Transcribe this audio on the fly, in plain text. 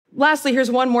Lastly, here's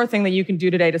one more thing that you can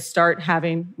do today to start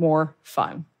having more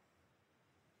fun.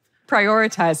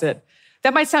 Prioritize it.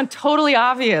 That might sound totally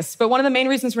obvious, but one of the main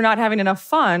reasons we're not having enough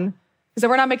fun is that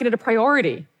we're not making it a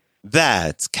priority.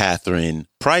 That's Catherine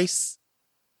Price,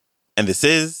 and this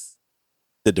is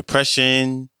the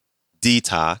Depression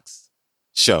Detox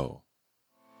Show.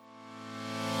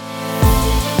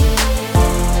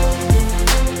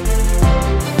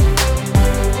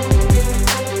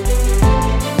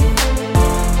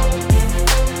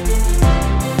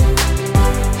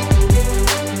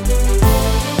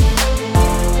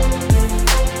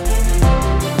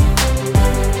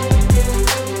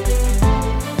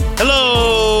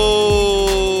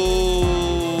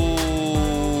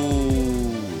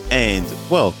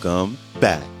 Welcome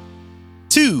back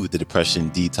to the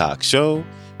Depression Detox Show,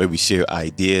 where we share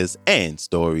ideas and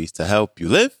stories to help you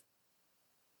live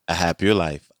a happier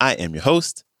life. I am your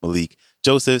host, Malik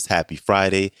Josephs. Happy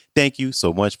Friday. Thank you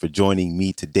so much for joining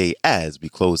me today as we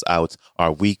close out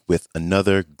our week with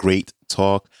another great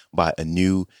talk by a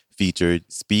new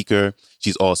featured speaker.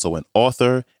 She's also an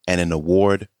author and an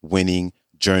award-winning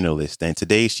journalist. And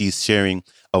today she's sharing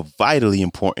a vitally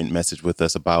important message with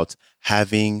us about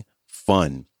having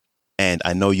fun. And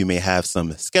I know you may have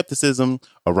some skepticism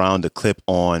around the clip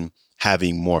on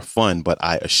having more fun, but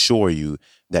I assure you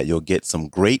that you'll get some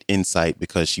great insight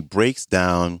because she breaks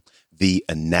down the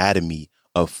anatomy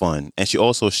of fun. And she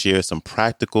also shares some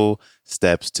practical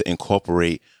steps to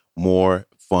incorporate more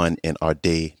fun in our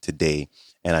day to day.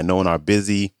 And I know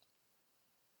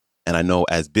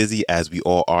as busy as we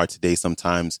all are today,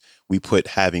 sometimes we put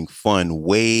having fun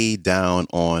way down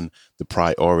on the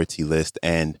priority list,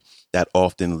 and that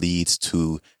often leads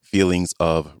to feelings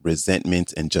of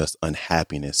resentment and just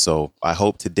unhappiness. So I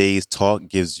hope today's talk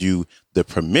gives you the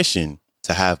permission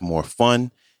to have more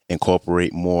fun,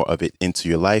 incorporate more of it into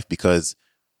your life, because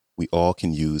we all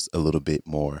can use a little bit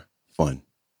more fun.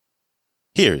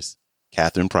 Here's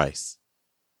Catherine Price.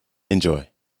 Enjoy.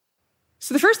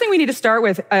 So the first thing we need to start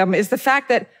with is the fact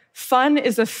that fun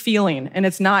is a feeling and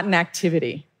it's not an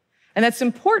activity. And that's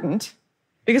important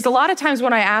because a lot of times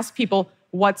when I ask people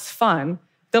what's fun,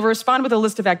 they'll respond with a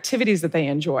list of activities that they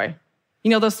enjoy.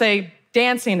 You know, they'll say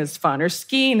dancing is fun or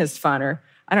skiing is fun or,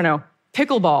 I don't know,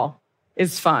 pickleball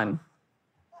is fun.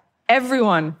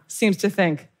 Everyone seems to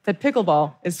think that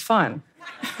pickleball is fun.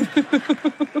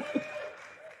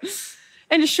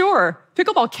 And sure,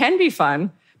 pickleball can be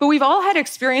fun, but we've all had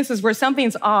experiences where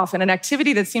something's off and an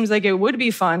activity that seems like it would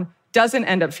be fun doesn't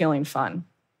end up feeling fun.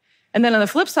 And then on the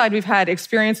flip side, we've had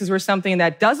experiences where something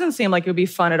that doesn't seem like it would be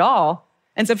fun at all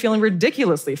ends up feeling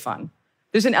ridiculously fun.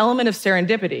 There's an element of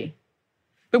serendipity.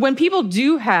 But when people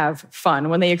do have fun,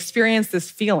 when they experience this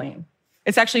feeling,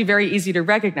 it's actually very easy to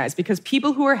recognize because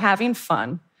people who are having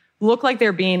fun look like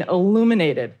they're being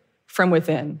illuminated from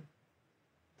within.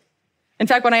 In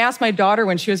fact, when I asked my daughter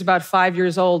when she was about 5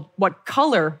 years old what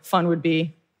color fun would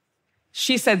be,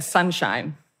 she said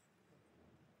sunshine.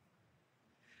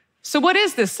 So what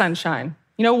is this sunshine?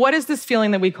 You know, what is this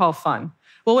feeling that we call fun?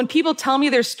 Well, when people tell me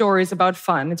their stories about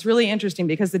fun, it's really interesting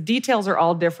because the details are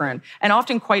all different and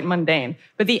often quite mundane,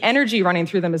 but the energy running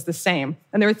through them is the same.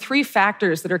 And there are three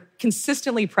factors that are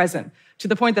consistently present to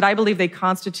the point that I believe they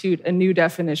constitute a new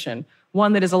definition,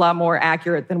 one that is a lot more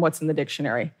accurate than what's in the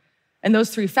dictionary. And those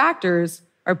three factors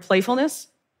are playfulness,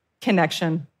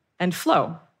 connection, and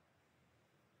flow.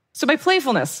 So by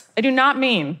playfulness, I do not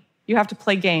mean you have to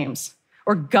play games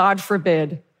or, God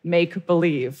forbid, make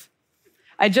believe.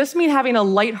 I just mean having a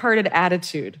lighthearted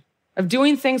attitude of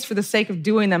doing things for the sake of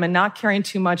doing them and not caring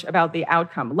too much about the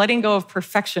outcome, letting go of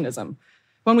perfectionism.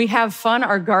 When we have fun,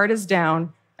 our guard is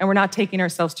down and we're not taking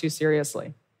ourselves too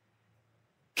seriously.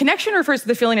 Connection refers to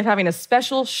the feeling of having a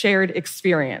special shared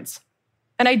experience.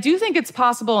 And I do think it's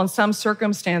possible in some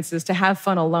circumstances to have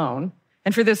fun alone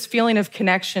and for this feeling of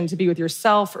connection to be with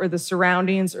yourself or the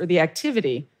surroundings or the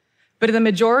activity. But in the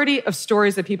majority of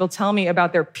stories that people tell me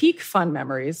about their peak fun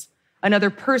memories,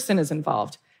 another person is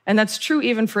involved. And that's true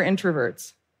even for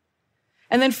introverts.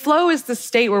 And then flow is the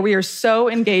state where we are so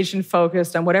engaged and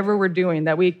focused on whatever we're doing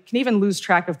that we can even lose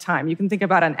track of time. You can think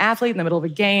about an athlete in the middle of a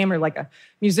game or like a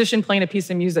musician playing a piece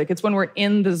of music. It's when we're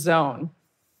in the zone.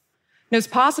 And it's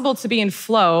possible to be in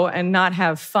flow and not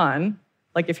have fun,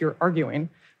 like if you're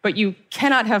arguing, but you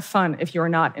cannot have fun if you're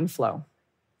not in flow.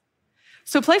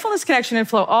 So playfulness, connection, and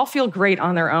flow all feel great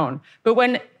on their own. But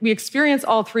when we experience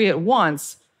all three at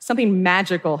once, something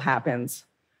magical happens.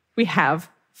 We have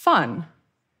fun.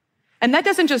 And that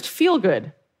doesn't just feel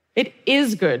good. It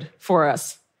is good for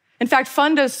us. In fact,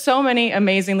 fun does so many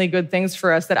amazingly good things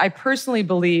for us that I personally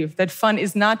believe that fun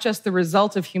is not just the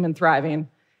result of human thriving,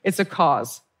 it's a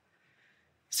cause.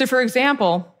 So for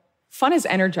example, Fun is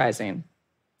energizing.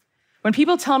 When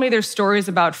people tell me their stories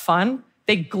about fun,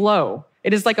 they glow.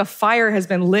 It is like a fire has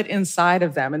been lit inside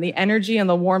of them, and the energy and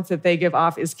the warmth that they give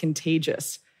off is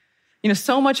contagious.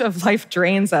 So much of life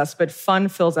drains us, but fun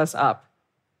fills us up.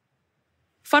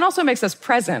 Fun also makes us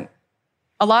present.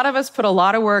 A lot of us put a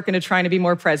lot of work into trying to be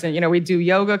more present. We do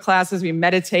yoga classes, we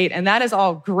meditate, and that is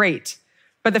all great.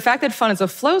 But the fact that fun is a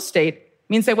flow state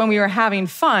means that when we are having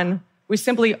fun, we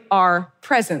simply are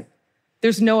present.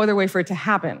 There's no other way for it to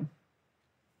happen.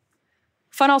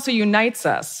 Fun also unites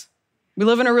us. We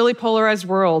live in a really polarized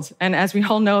world, and as we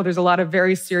all know, there's a lot of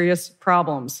very serious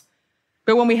problems.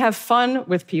 But when we have fun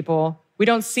with people, we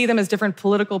don't see them as different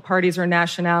political parties or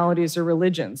nationalities or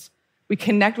religions. We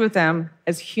connect with them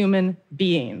as human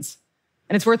beings.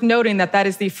 And it's worth noting that that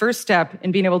is the first step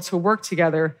in being able to work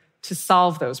together to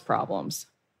solve those problems.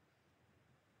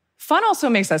 Fun also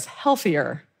makes us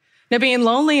healthier. Now, being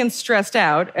lonely and stressed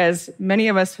out, as many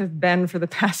of us have been for the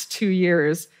past 2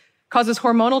 years, causes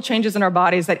hormonal changes in our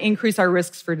bodies that increase our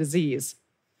risks for disease.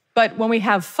 But when we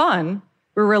have fun,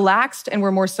 we're relaxed and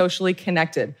we're more socially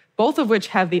connected, both of which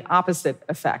have the opposite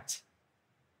effect.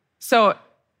 So,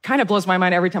 kind of blows my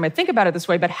mind every time I think about it this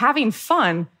way, but having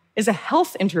fun is a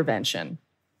health intervention.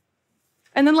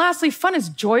 And then lastly, fun is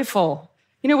joyful.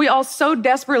 We all so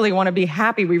desperately want to be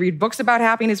happy. We read books about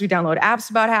happiness, we download apps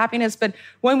about happiness, but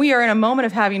when we are in a moment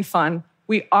of having fun,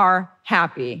 we are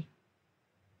happy.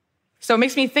 So it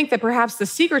makes me think that perhaps the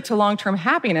secret to long-term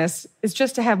happiness is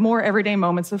just to have more everyday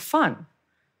moments of fun.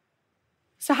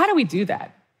 So how do we do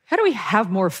that? How do we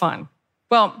have more fun?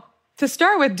 Well, to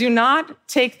start with, do not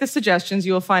take the suggestions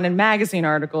you will find in magazine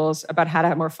articles about how to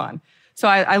have more fun. So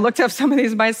I looked up some of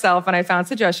these myself, and I found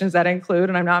suggestions that include,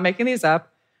 and I'm not making these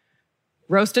up,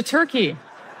 roast a turkey.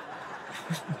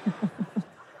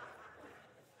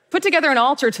 Put together an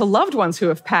altar to loved ones who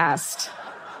have passed.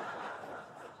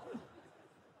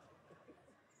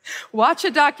 Watch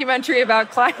a documentary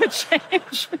about climate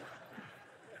change.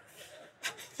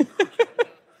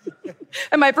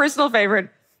 And my personal favorite,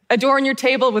 adorn your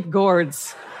table with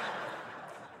gourds.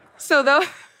 So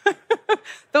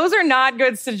those are not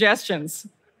good suggestions.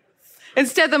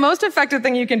 Instead, the most effective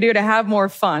thing you can do to have more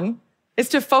fun is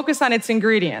to focus on its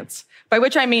ingredients, by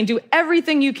which I mean do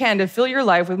everything you can to fill your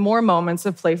life with more moments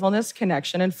of playfulness,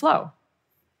 connection, and flow.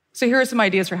 So here are some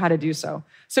ideas for how to do so.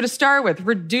 So to start with,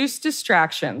 reduce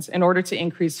distractions in order to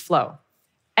increase flow.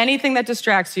 Anything that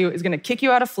distracts you is going to kick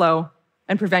you out of flow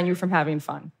and prevent you from having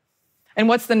fun. And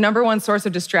what's the number one source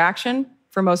of distraction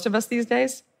for most of us these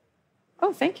days?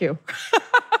 Oh, thank you.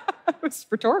 It was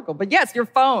rhetorical, but yes, your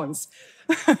phones.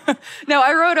 Now,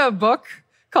 I wrote a book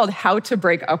called How to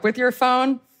Break Up with Your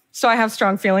Phone, so I have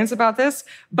strong feelings about this,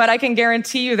 but I can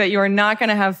guarantee you that you are not going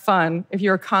to have fun if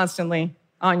you're constantly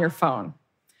on your phone.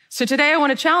 So today I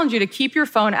want to challenge you to keep your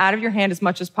phone out of your hand as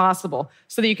much as possible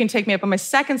so that you can take me up on my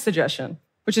second suggestion,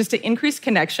 which is to increase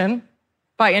connection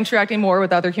by interacting more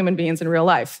with other human beings in real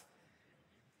life.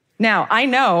 Now, I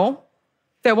know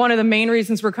that one of the main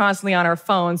reasons we're constantly on our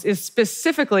phones is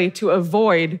specifically to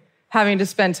avoid having to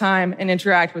spend time and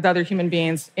interact with other human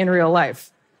beings in real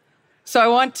life. So I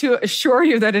want to assure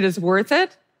you that it is worth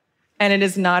it, and it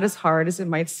is not as hard as it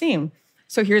might seem.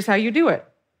 So here's how you do it.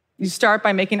 You start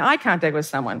by making eye contact with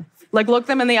someone. Like, look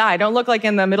them in the eye. Don't look like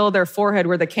in the middle of their forehead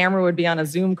where the camera would be on a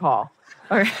Zoom call.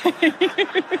 Okay?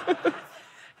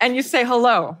 And you say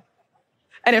hello.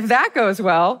 And if that goes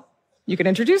well, you can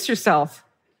introduce yourself.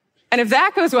 And if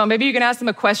that goes well, maybe you can ask them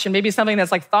a question, maybe something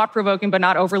that's like thought-provoking but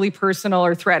not overly personal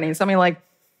or threatening. Something like,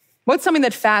 what's something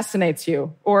that fascinates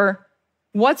you? Or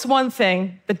what's one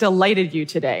thing that delighted you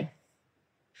today?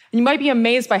 And you might be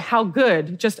amazed by how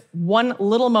good just one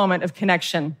little moment of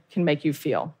connection can make you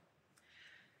feel.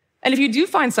 And if you do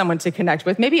find someone to connect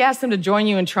with, maybe ask them to join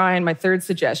you in trying my third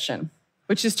suggestion,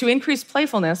 which is to increase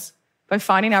playfulness by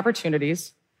finding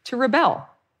opportunities to rebel.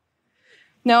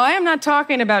 Now, I am not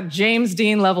talking about James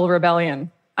Dean level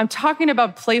rebellion. I'm talking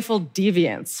about playful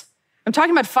deviance. I'm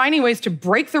talking about finding ways to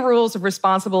break the rules of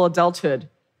responsible adulthood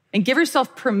and give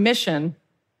yourself permission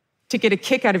to get a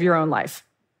kick out of your own life.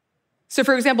 So,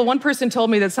 for example, one person told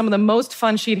me that some of the most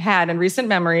fun she'd had in recent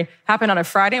memory happened on a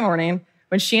Friday morning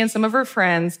when she and some of her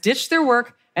friends ditched their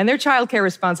work and their childcare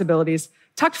responsibilities,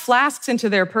 tucked flasks into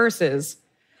their purses,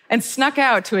 and snuck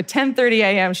out to a 10:30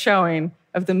 a.m. showing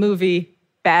of the movie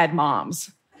Bad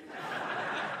Moms.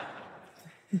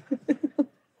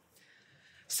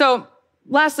 So,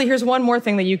 lastly, here's one more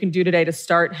thing that you can do today to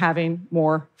start having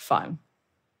more fun.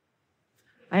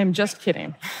 I am just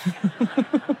kidding.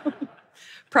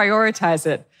 Prioritize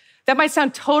it. That might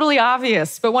sound totally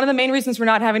obvious, but one of the main reasons we're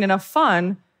not having enough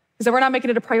fun is that we're not making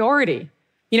it a priority.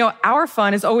 Our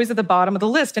fun is always at the bottom of the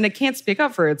list and it can't speak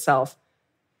up for itself.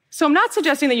 So I'm not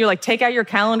suggesting that you take out your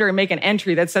calendar and make an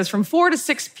entry that says from 4 to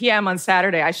 6 p.m. on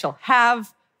Saturday, I shall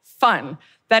have fun.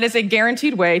 That is a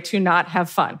guaranteed way to not have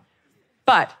fun.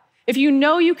 But if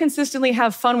you consistently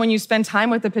have fun when you spend time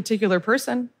with a particular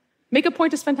person, make a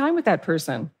point to spend time with that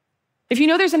person. If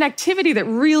there's an activity that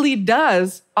really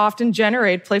does often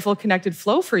generate playful connected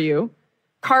flow for you,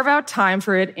 carve out time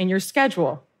for it in your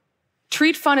schedule.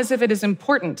 Treat fun as if it is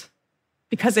important,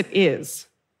 because it is.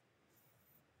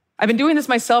 I've been doing this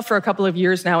myself for a couple of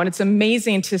years now, and it's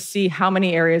amazing to see how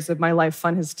many areas of my life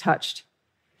fun has touched.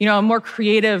 I'm more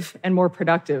creative and more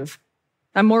productive.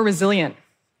 I'm more resilient.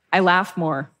 I laugh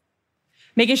more.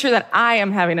 Making sure that I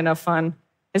am having enough fun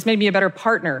has made me a better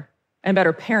partner and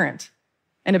better parent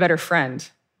and a better friend.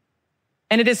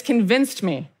 And it has convinced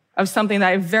me of something that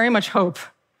I very much hope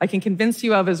I can convince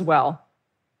you of as well,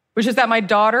 which is that my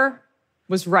daughter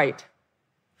was right.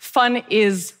 Fun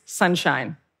is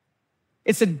sunshine.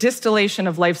 It's a distillation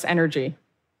of life's energy.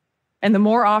 And the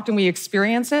more often we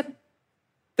experience it,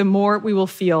 the more we will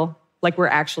feel like we're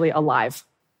actually alive.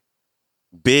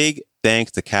 Big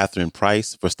thanks to Catherine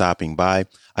Price for stopping by.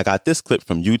 I got this clip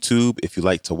from YouTube. If you'd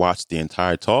like to watch the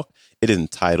entire talk, it is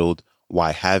entitled,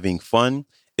 Why Having Fun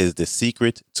is the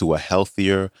Secret to a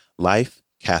Healthier Life.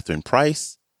 Catherine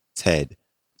Price, TED.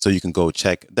 So you can go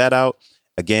check that out.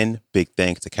 Again, big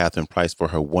thanks to Catherine Price for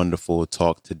her wonderful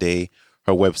talk today.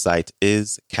 Her website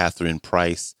is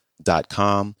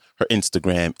catherineprice.com. Her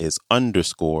Instagram is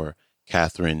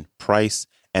 _Catherine Price.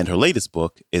 And her latest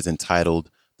book is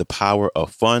entitled The Power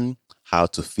of Fun, How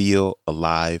to Feel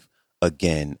Alive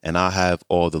Again. And I'll have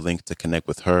all the links to connect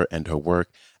with her and her work,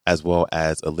 as well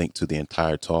as a link to the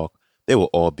entire talk. They will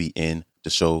all be in the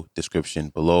show description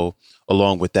below.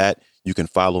 Along with that, you can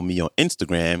follow me on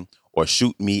Instagram or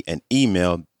shoot me an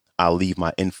email. I'll leave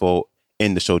my info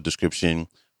in the show description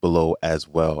below as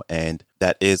well. And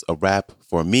that is a wrap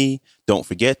for me. Don't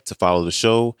forget to follow the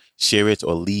show, share it,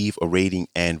 or leave a rating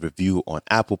and review on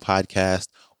Apple Podcasts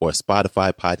or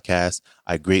Spotify Podcasts.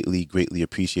 I greatly, greatly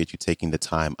appreciate you taking the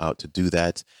time out to do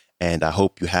that. And I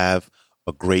hope you have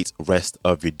a great rest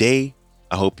of your day.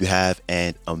 I hope you have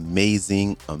an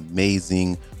amazing,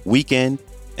 amazing weekend.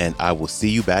 And I will see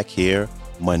you back here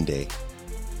Monday.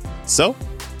 So,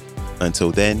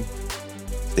 until then,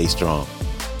 stay strong.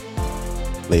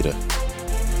 Later.